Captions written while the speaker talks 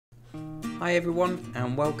Hi everyone,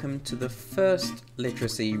 and welcome to the first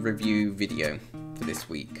literacy review video for this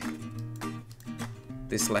week.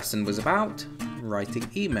 This lesson was about writing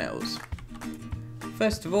emails.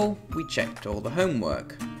 First of all, we checked all the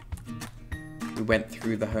homework. We went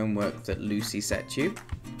through the homework that Lucy set you,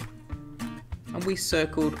 and we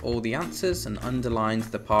circled all the answers and underlined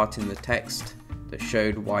the part in the text that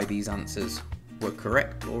showed why these answers were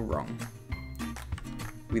correct or wrong.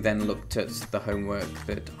 We then looked at the homework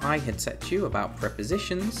that I had set you about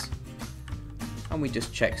prepositions, and we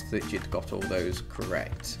just checked that you'd got all those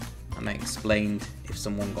correct. And I explained if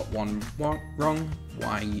someone got one wrong,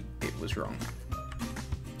 why it was wrong.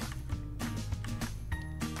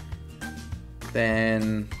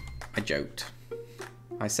 Then I joked.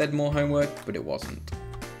 I said more homework, but it wasn't.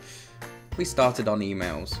 We started on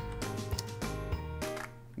emails.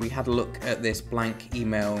 We had a look at this blank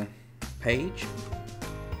email page.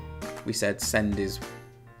 We said send is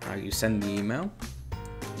how you send the email.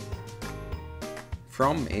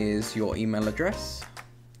 From is your email address.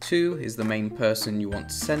 To is the main person you want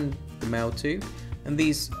to send the mail to. And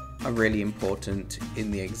these are really important in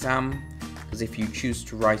the exam, because if you choose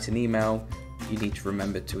to write an email, you need to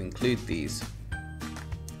remember to include these.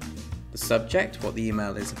 The subject, what the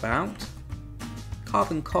email is about.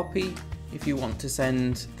 Carbon copy, if you want to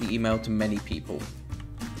send the email to many people.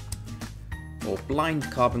 Or blind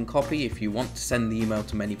carbon copy if you want to send the email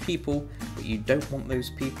to many people, but you don't want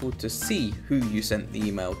those people to see who you sent the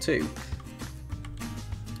email to.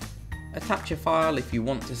 Attach a file if you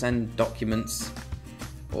want to send documents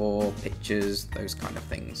or pictures, those kind of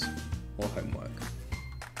things, or homework.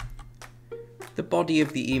 The body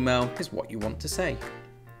of the email is what you want to say.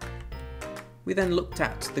 We then looked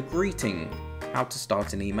at the greeting, how to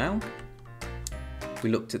start an email.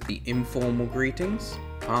 We looked at the informal greetings.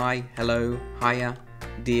 Hi, hello, hiya,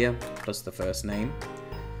 dear, plus the first name.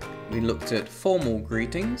 We looked at formal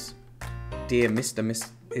greetings. Dear Mr.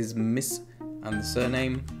 Miss, and the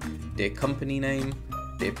surname. Dear company name.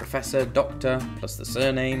 Dear professor, doctor, plus the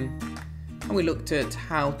surname. And we looked at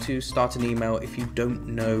how to start an email if you don't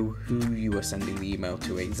know who you are sending the email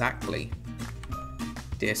to exactly.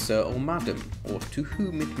 Dear sir or madam, or to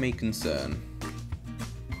whom it may concern.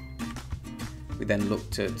 We then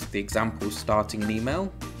looked at the examples starting an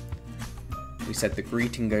email. We said the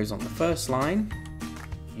greeting goes on the first line.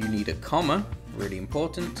 You need a comma, really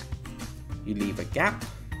important. You leave a gap.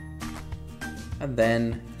 And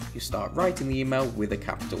then you start writing the email with a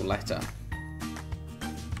capital letter.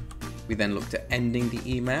 We then looked at ending the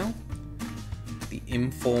email. The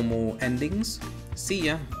informal endings. See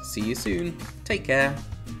ya, see you soon, take care,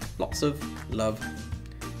 lots of love.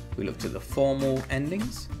 We looked at the formal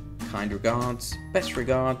endings. Kind regards, best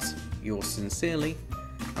regards, yours sincerely.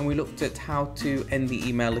 And we looked at how to end the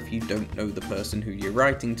email if you don't know the person who you're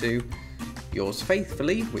writing to. Yours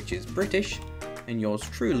faithfully, which is British, and yours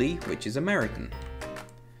truly, which is American.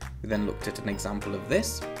 We then looked at an example of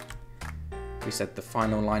this. We said the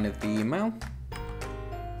final line of the email.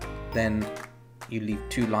 Then you leave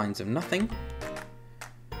 2 lines of nothing.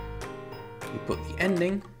 You put the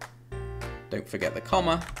ending. Don't forget the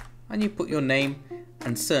comma. And you put your name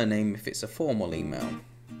and surname if it's a formal email.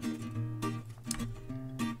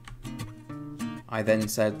 I then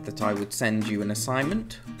said that I would send you an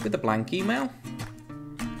assignment with a blank email,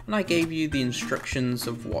 and I gave you the instructions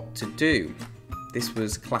of what to do. This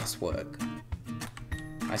was classwork.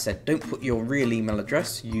 I said don't put your real email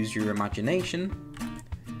address, use your imagination,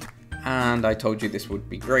 and I told you this would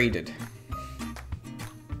be graded.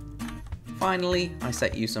 Finally, I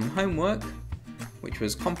set you some homework, which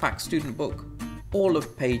was compact student book, all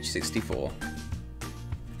of page 64.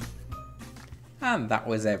 And that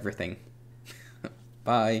was everything.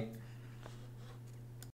 Bye.